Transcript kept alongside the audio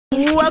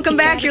Welcome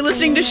back. You're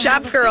listening to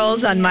Shop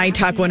Girls on My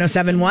Talk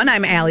 1071.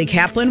 I'm Allie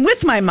Kaplan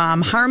with my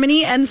mom,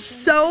 Harmony, and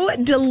so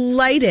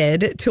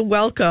delighted to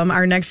welcome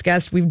our next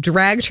guest. We've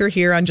dragged her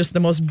here on just the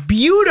most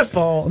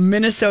beautiful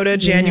Minnesota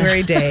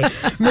January day,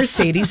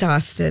 Mercedes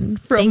Austin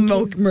from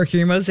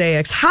Mercury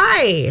Mosaics.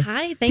 Hi.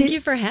 Hi. Thank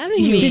you for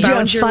having me. Did you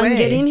have fun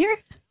getting here?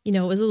 You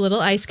know, it was a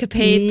little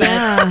ice-capade,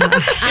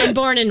 but I'm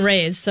born and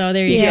raised, so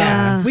there you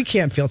go. We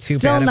can't feel too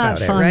bad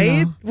about it,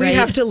 right? We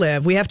have to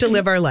live. We have to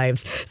live our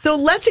lives. So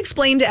let's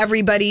explain to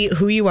everybody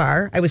who you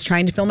are. I was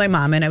trying to fill my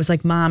mom in. I was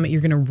like, Mom,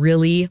 you're going to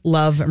really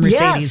love Mercedes.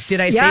 Yes.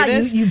 Did I say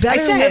this? You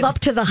better live up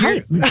to the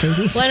hype,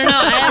 Mercedes. Well, I don't know.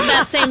 I have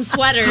that same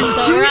sweater,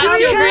 so we're off to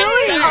a great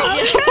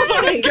start.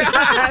 Oh, my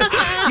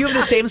God. You have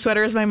the same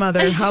sweater as my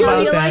mother. How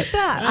about that? Like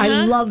that?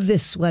 I love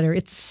this sweater.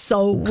 It's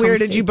so comfy. Where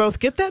did you both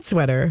get that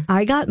sweater?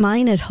 I got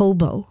mine at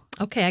Hobo.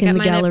 Okay, I got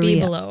mine at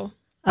Bibelo.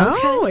 Okay.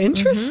 Oh,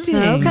 interesting.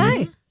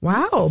 Okay.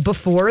 Wow.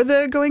 Before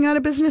the going out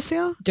of business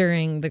sale?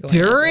 During the going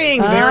During.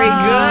 out. Very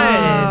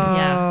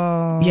good.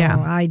 Yeah.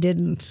 I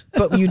didn't.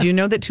 But you do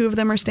know that 2 of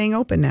them are staying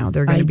open now.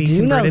 They're going to be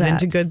converted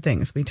into good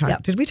things. We talked.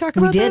 Yep. Did we talk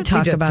about that? We did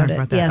talk about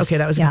that. Yes. Okay,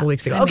 that was a couple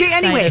weeks ago. I'm okay,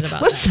 anyway,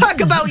 excited let's talk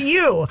about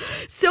you.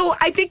 So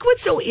I think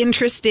what's so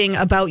interesting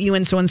about you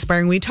and so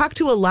inspiring, we talk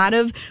to a lot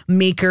of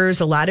makers,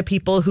 a lot of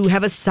people who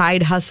have a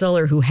side hustle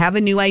or who have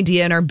a new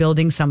idea and are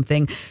building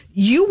something.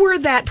 You were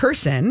that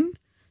person,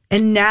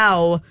 and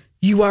now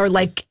you are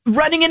like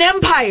running an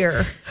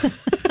empire.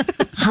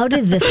 How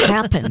did this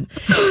happen?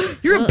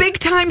 You're a big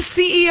time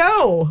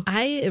CEO.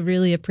 I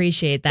really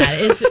appreciate that.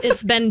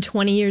 It's been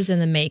 20 years in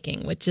the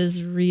making, which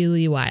is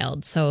really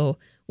wild. So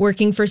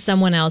working for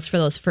someone else for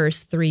those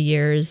first 3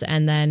 years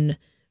and then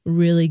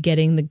really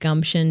getting the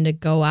gumption to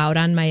go out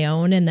on my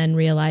own and then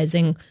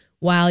realizing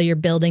while you're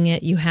building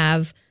it, you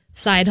have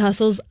side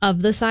hustles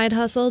of the side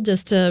hustle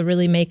just to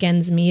really make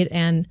ends meet.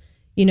 And,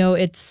 you know,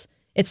 it's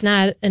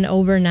not an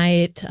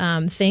overnight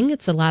thing.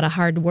 It's a lot of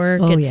hard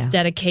work. It's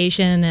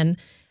dedication. And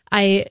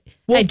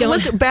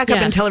let's back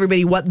up and tell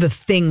everybody what the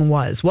thing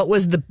was. What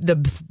was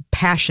the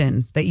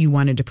passion that you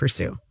wanted to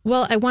pursue?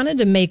 Well, I wanted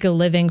to make a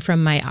living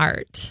from my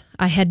art.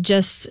 I had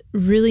just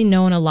really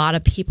known a lot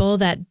of people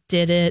that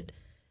did it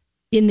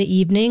in the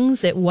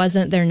evenings. It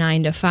wasn't their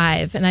 9 to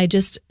 5. And I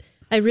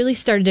really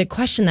started to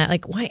question that.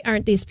 Like, why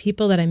aren't these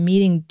people that I'm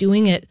meeting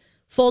doing it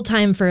full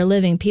time for a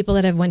living? People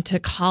that have went to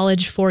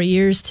college 4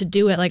 years to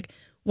do it. Like,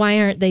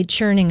 why aren't they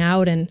churning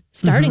out and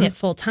starting it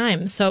full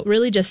time? So it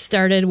really just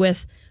started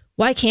with,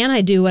 why can't I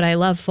do what I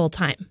love full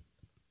time?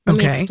 Let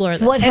me explore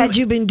this. What had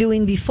you been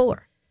doing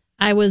before?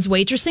 I was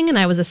waitressing and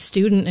I was a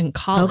student in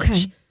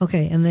college.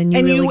 Okay. And then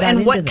you got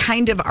into what this.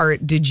 kind of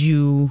art did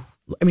you,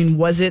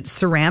 was it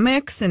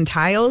ceramics and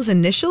tiles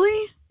initially?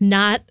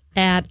 Not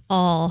at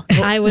all.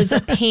 I was a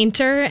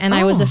painter and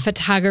I was a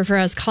photographer.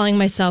 I was calling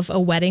myself a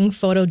wedding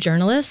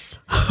photojournalist.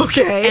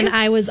 Okay. And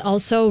I was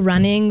also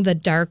running the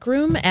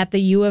darkroom at the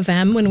U of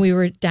M when we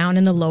were down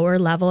in the lower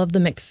level of the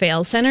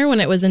McPhail Center when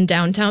it was in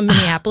downtown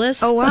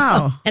Minneapolis. Oh,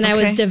 wow. And I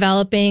was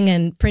developing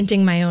and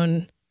printing my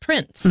own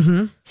prints.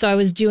 Mm-hmm. So I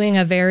was doing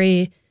a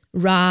very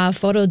raw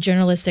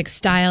photojournalistic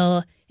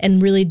style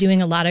and really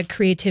doing a lot of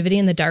creativity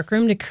in the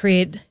darkroom to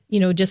create,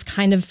 just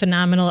kind of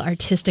phenomenal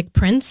artistic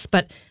prints.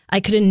 But I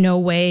could in no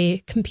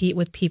way compete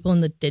with people in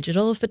the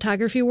digital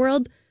photography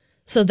world.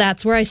 So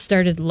that's where I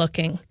started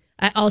looking.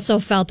 I also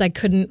felt I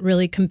couldn't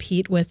really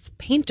compete with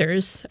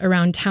painters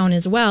around town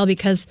as well,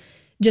 because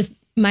just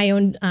my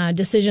own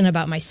decision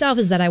about myself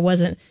is that I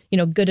wasn't,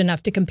 good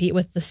enough to compete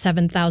with the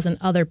 7,000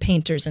 other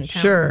painters in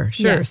town. Sure.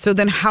 Yeah. So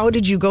then how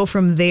did you go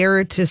from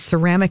there to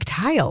ceramic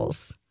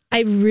tiles?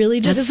 I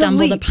really just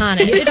stumbled upon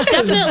it. It's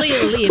definitely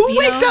a leap. Who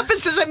wakes up and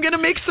says, I'm going to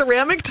make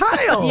ceramic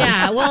tiles?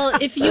 Yeah, well,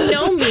 if you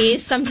know me,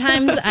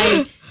 sometimes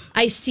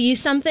I see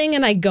something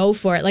and I go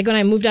for it. Like when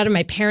I moved out of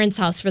my parents'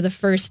 house for the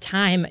first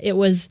time, it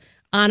was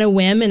on a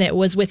whim and it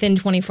was within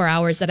 24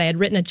 hours that I had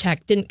written a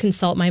check, didn't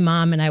consult my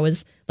mom, and I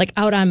was like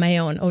out on my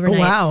own overnight.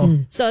 Oh, wow.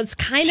 So it's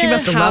kind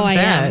of how I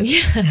am.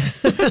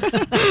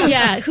 Yeah.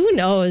 Yeah, who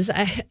knows?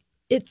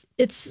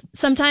 It's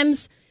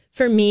sometimes...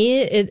 For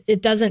me,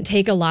 it doesn't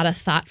take a lot of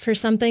thought for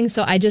something,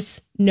 so I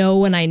just know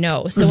when I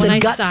know. So it's when a I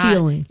gut saw,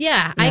 feeling.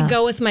 I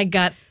go with my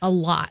gut a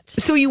lot.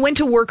 So you went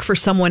to work for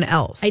someone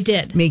else. I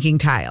did. Making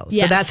tiles.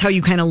 Yes. So that's how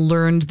you kind of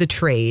learned the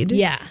trade.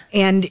 Yeah.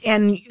 And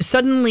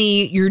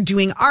suddenly you're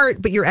doing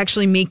art, but you're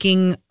actually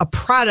making a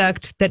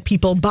product that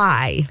people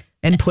buy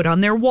and put on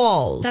their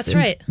walls. That's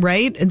right.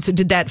 Right? And so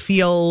did that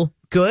feel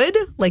good?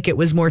 Like it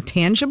was more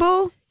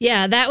tangible?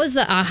 Yeah, that was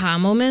the aha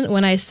moment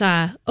when I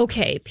saw,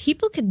 okay,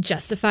 people could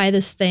justify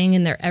this thing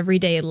in their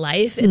everyday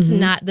life. It's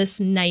not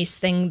this nice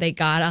thing they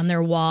got on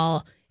their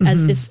wall.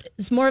 As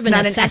it's more of a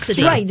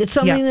necessity. Right, it's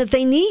something that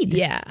they need.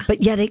 Yeah.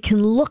 But yet it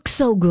can look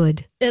so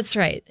good. That's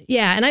right.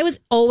 Yeah, and I was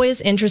always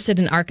interested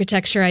in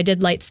architecture. I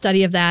did light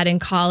study of that in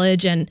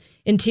college and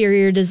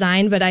interior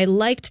design, but I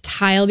liked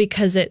tile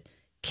because it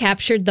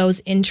captured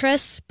those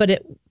interests, but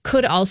it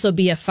could also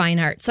be a fine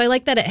art. So I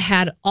like that it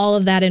had all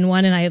of that in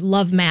one, and I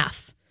love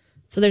math.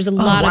 So there's a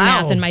lot of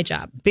math in my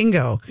job.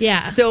 Bingo.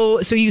 Yeah. So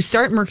you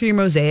start Mercury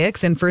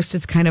Mosaics, and first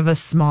it's kind of a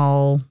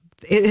small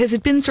has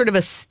it been sort of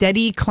a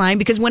steady climb?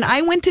 Because when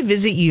I went to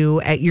visit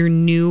you at your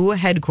new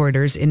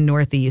headquarters in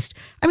Northeast,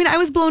 I mean, I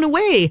was blown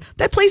away.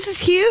 That place is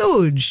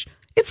huge.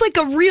 It's like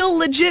a real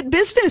legit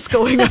business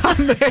going on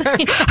there.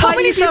 How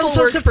many people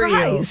work for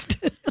you?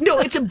 No,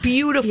 it's a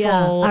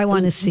beautiful. I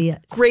want to see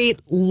it.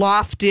 Great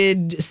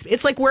lofted.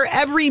 It's like where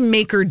every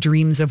maker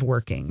dreams of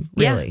working.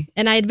 Really. Yeah.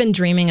 And I had been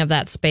dreaming of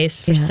that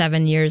space for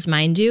 7 years,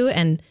 mind you,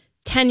 and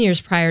 10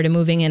 years prior to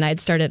moving in, I'd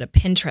started a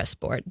Pinterest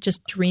board,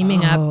 just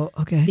dreaming up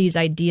these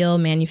ideal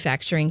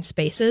manufacturing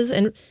spaces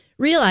and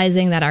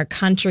realizing that our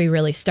country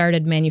really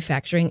started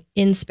manufacturing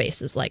in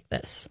spaces like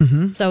this.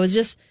 So it was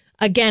just,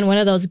 again, one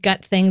of those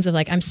gut things of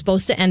like, I'm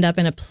supposed to end up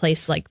in a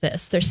place like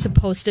this. There's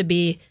supposed to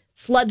be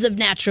floods of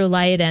natural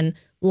light and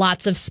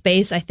lots of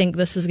space. I think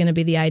this is going to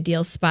be the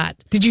ideal spot.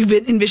 Did you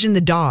envision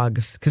the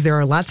dogs? Because there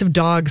are lots of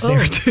dogs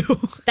there too.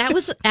 That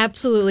was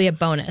absolutely a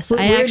bonus.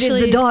 Where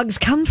did the dogs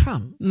come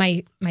from?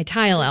 My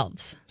tile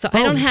elves. So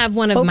I don't have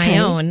one of my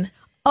own.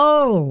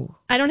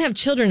 I don't have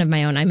children of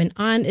my own.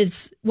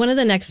 It's one of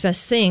the next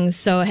best things.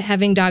 So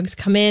having dogs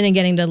come in and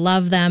getting to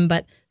love them,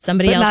 but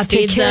somebody else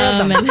feeds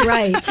them. And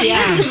right.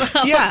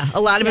 Yeah. Yeah.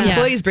 A lot of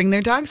employees bring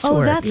their dogs to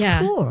work. That's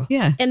cool.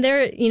 Yeah. And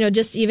they're,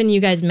 just even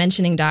you guys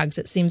mentioning dogs,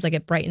 it seems like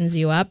it brightens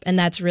you up. And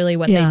that's really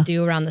what they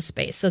do around the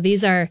space. So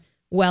these are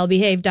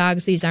well-behaved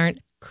dogs. These aren't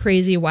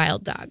crazy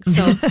wild dogs.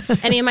 So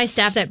any of my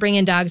staff that bring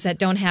in dogs that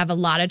don't have a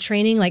lot of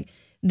training, like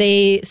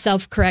they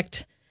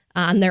self-correct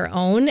on their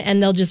own,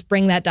 and they'll just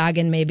bring that dog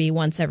in maybe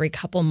once every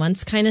couple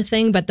months kind of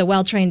thing. But the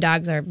well-trained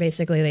dogs are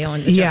basically they own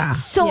the job. Yeah.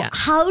 So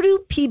how do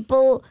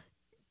people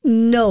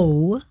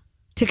know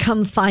to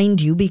come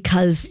find you?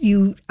 Because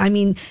if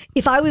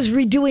I was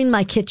redoing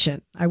my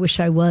kitchen, I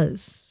wish I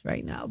was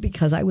right now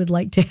because I would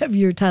like to have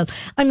your tiles.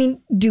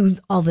 Do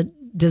all the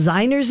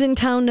designers in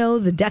town know?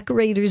 The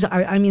decorators?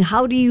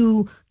 How do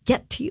you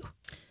get to you?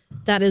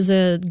 That is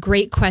a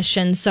great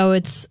question. So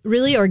it's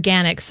really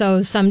organic.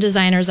 So some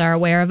designers are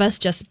aware of us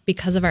just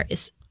because of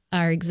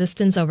our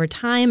existence over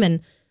time and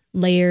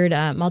layered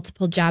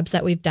multiple jobs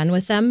that we've done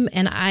with them.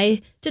 And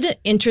I did an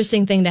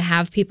interesting thing to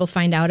have people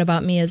find out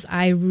about me is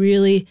I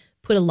really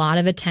put a lot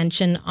of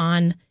attention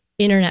on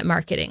internet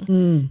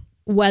marketing,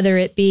 whether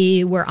it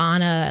be we're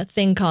on a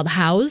thing called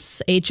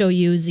Houzz,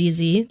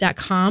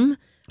 HOUZZ.com.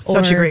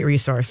 Such a great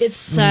resource. It's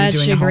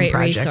such a great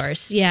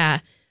resource. Yeah.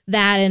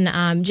 That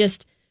and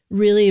just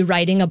really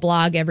writing a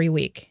blog every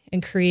week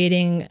and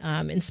creating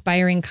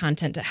inspiring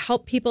content to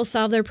help people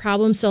solve their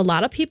problems. So a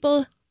lot of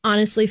people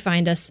honestly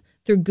find us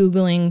through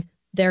Googling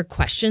their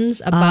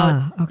questions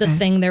about the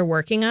thing they're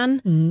working on.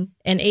 Mm-hmm.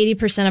 And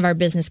 80% of our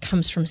business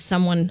comes from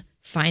someone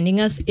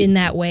finding us in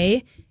that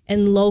way.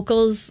 And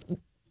locals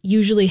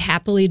usually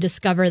happily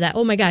discover that,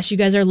 oh my gosh, you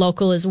guys are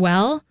local as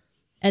well.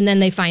 And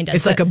then they find us.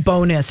 It's like a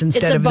bonus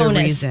instead of the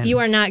reason. You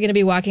are not going to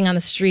be walking on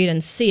the street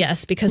and see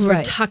us because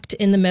we're tucked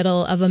in the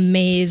middle of a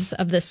maze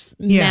of this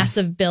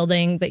massive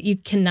building that you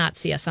cannot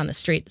see us on the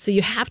street. So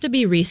you have to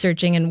be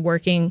researching and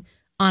working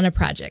on a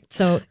project.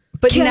 So,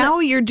 but now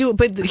you're doing.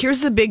 But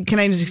here's the big. Can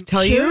I just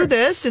tell you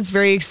this? It's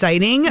very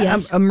exciting.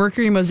 Yes.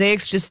 Mercury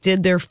Mosaics just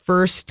did their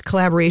first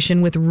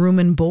collaboration with Room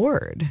and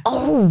Board.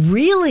 Oh,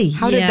 really?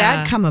 How did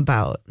that come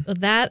about?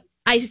 That.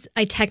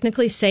 I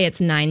technically say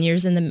it's 9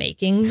 years in the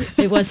making.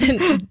 It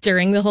wasn't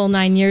during the whole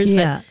 9 years,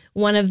 but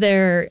one of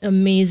their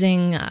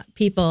amazing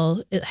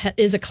people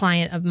is a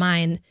client of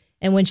mine.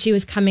 And when she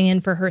was coming in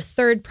for her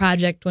third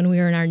project, when we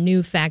were in our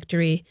new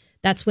factory,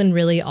 that's when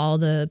really all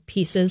the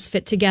pieces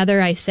fit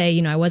together. I say,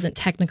 I wasn't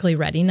technically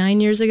ready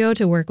 9 years ago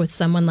to work with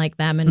someone like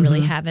them and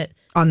really have it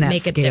on that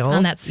scale.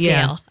 On that scale.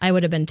 Yeah. I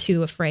would have been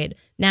too afraid.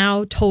 Now,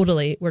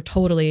 we're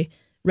totally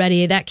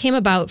ready. That came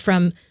about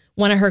from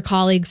one of her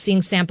colleagues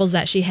seeing samples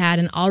that she had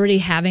and already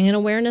having an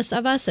awareness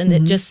of us and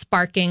it just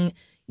sparking,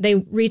 they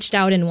reached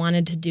out and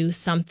wanted to do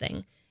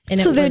something. And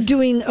so they're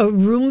doing a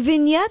room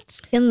vignette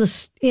in the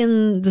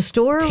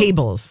store?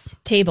 Tables.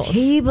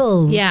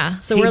 Yeah.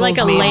 So we're like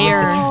a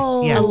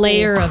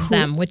layer of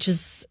them, which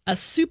is a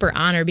super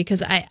honor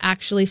because I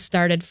actually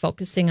started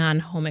focusing on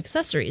home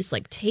accessories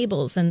like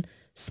tables and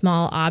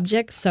small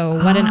objects.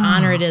 So what an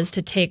honor it is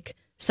to take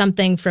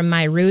something from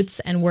my roots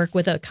and work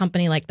with a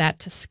company like that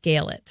to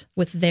scale it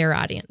with their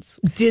audience.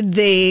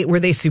 Were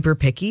they super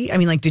picky? I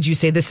mean, did you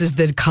say this is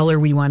the color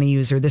we want to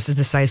use or this is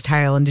the size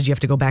tile? And did you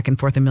have to go back and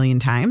forth a million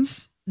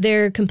times?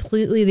 They're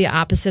completely the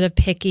opposite of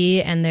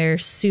picky and they're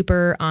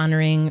super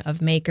honoring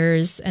of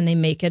makers and they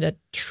make it a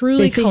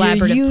truly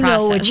collaborative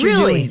process.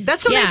 Really?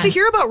 That's so nice to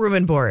hear about Room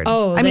and Board.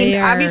 Oh,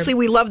 obviously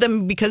we love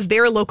them because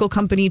they're a local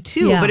company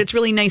too, but it's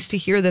really nice to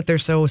hear that they're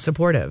so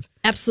supportive.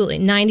 Absolutely.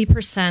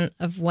 90%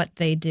 of what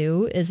they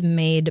do is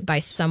made by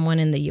someone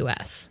in the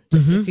U.S.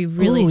 Just if you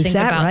really think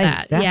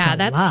about that.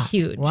 That's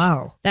huge.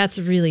 Wow. That's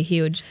really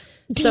huge.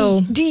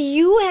 Do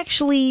you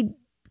actually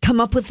come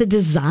up with the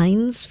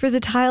designs for the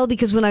tile?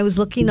 Because when I was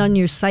looking on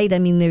your site,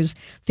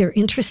 they're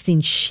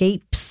interesting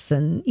shapes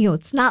and,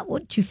 it's not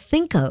what you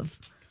think of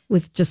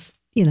with just,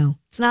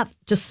 it's not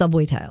just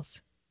subway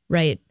tiles.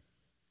 Right.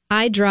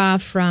 I draw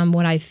from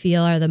what I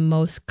feel are the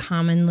most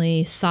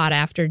commonly sought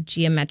after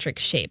geometric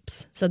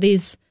shapes. So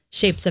these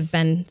shapes have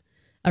been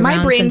around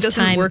My brain since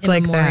doesn't time work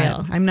like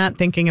immemorial. that. I'm not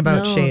thinking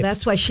about No, shapes.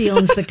 that's why she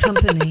owns the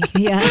company.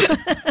 Yeah.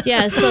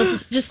 Yeah, so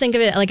just think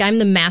of it like I'm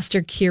the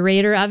master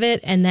curator of it,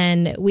 and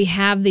then we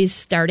have these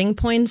starting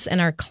points, and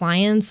our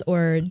clients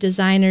or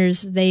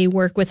designers, they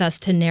work with us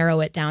to narrow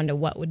it down to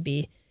what would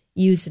be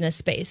used in a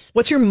space.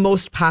 What's your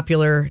most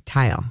popular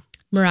tile?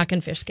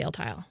 Moroccan fish scale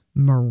tile.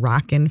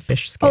 Moroccan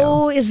fish scale.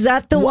 Oh, is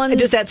that the one?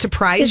 Does that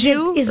surprise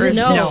you? Is Or it,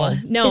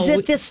 No. Is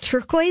it this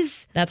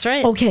turquoise? That's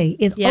right. Okay.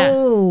 Yeah.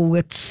 Oh,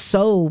 it's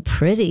so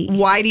pretty.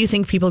 Why do you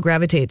think people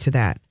gravitate to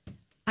that?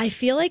 I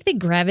feel like they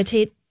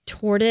gravitate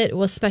toward it,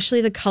 well,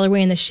 especially the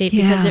colorway and the shape,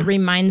 because Yeah. it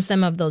reminds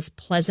them of those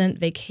pleasant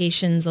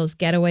vacations, those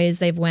getaways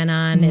they've went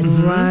on. It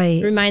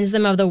Right. reminds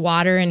them of the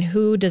water, and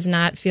who does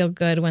not feel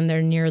good when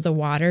they're near the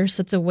water?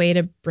 So it's a way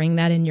to bring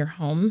that in your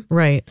home.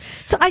 Right.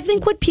 So I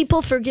think what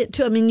people forget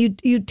too, I mean,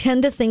 you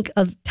tend to think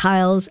of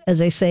tiles, as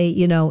they say,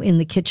 in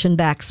the kitchen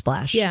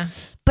backsplash. Yeah.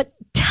 But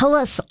tell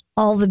us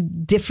all the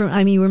different,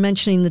 I mean, you were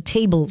mentioning the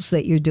tables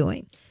that you're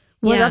doing.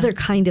 What Yeah. other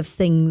kind of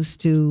things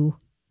do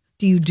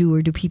you do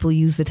or do people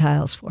use the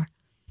tiles for?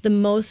 The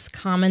most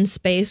common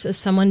space is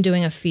someone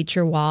doing a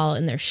feature wall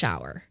in their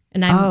shower.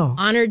 And I'm Oh.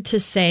 honored to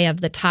say of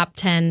the top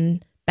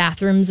 10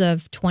 bathrooms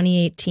of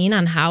 2018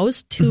 on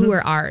House, 2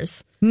 were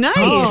ours. Nice.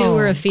 Oh. 2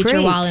 were a feature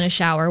great. wall in a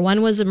shower.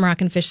 One was a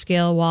Moroccan fish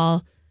scale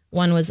wall.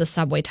 One was a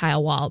subway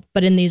tile wall,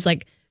 but in these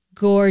like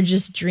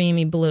gorgeous,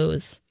 dreamy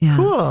blues. Yeah.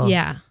 Cool.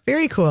 Yeah.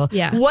 Very cool.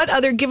 Yeah.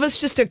 Give us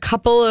just a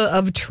couple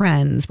of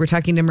trends. We're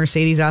talking to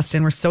Mercedes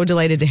Austin. We're so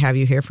delighted to have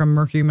you here from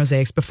Mercury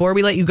Mosaics. Before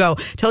we let you go,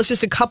 tell us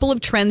just a couple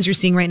of trends you're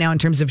seeing right now in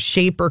terms of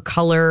shape or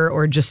color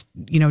or just,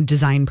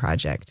 design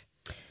project.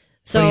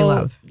 So What do you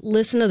love?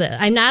 listen to this.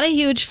 I'm not a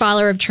huge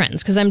follower of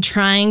trends because I'm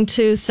trying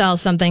to sell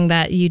something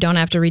that you don't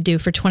have to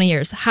redo for 20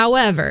 years.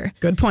 However,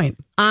 Good point.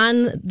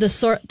 on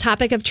the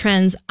topic of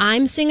trends,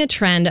 I'm seeing a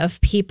trend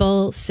of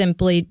people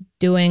simply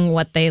doing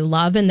what they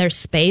love in their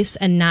space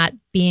and not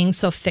being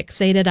so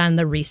fixated on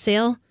the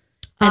resale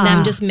and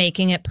them just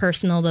making it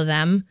personal to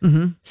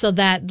them so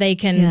that they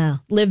can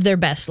live their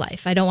best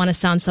life. I don't want to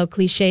sound so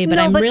cliche, but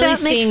No, I'm but really that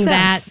makes seeing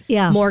that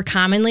sense. more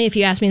commonly. If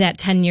you asked me that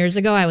 10 years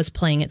ago, I was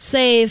playing it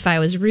safe. I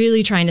was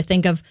really trying to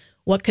think of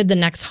what could the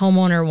next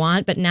homeowner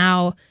want, but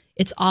now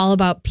it's all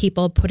about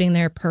people putting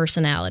their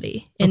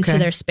personality into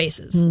their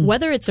spaces,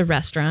 whether it's a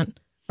restaurant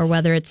or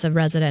whether it's a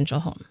residential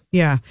home.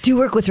 Yeah. Do you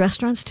work with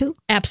restaurants too?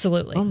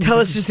 Absolutely. Tell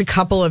us just a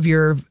couple of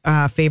your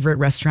favorite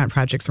restaurant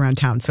projects around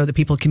town so that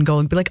people can go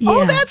and be like, oh,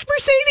 Yeah. that's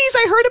Mercedes.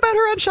 I heard about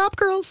her on Shop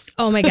Girls.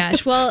 Oh my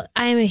gosh. Well,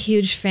 I'm a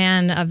huge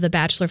fan of the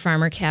Bachelor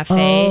Farmer Cafe.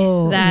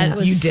 Oh, That yeah.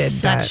 was You did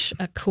such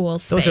a cool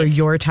space. Those are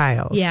your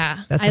tiles.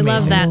 Yeah. That's I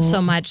love amazing. that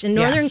so much. And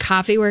Yeah. Northern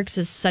Coffee Works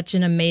is such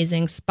an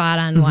amazing spot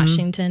on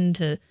Washington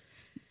to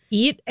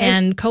eat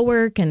and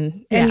co-work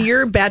and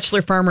your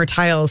Bachelor Farmer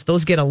tiles,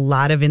 those get a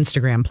lot of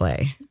Instagram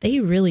play. they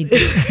really do.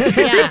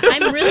 Yeah,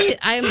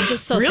 I'm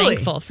just so Really?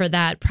 thankful for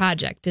that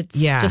project. It's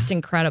Yeah. just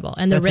incredible.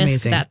 And the That's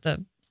risk amazing. that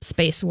the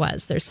space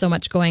was. There's so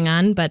much going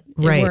on, but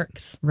it Right.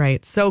 works.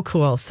 Right. So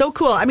cool. So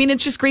cool. I mean,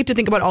 it's just great to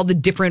think about all the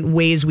different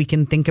ways we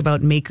can think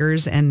about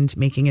makers and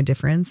making a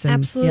difference and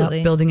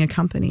Absolutely. building a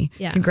company.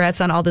 Yeah.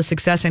 Congrats on all the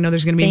success. I know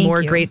there's going to be Thank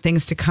more you. great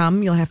things to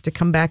come. You'll have to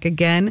come back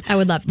again. I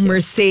would love to.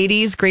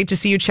 Mercedes, great to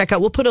see you. Check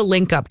out. We'll put a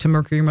link up to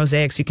Mercury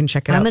Mosaics. You can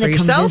check it I'm out for going to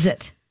come yourself.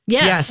 visit.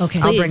 Yes. Yes,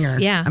 I'll bring please.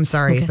 her. Yeah. I'm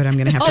sorry, but I'm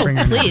going to have to Oh, bring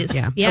her. now. please.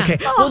 Yeah. Okay.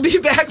 We'll be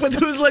back with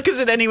Whose Look Is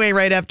It Anyway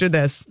right after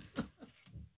this.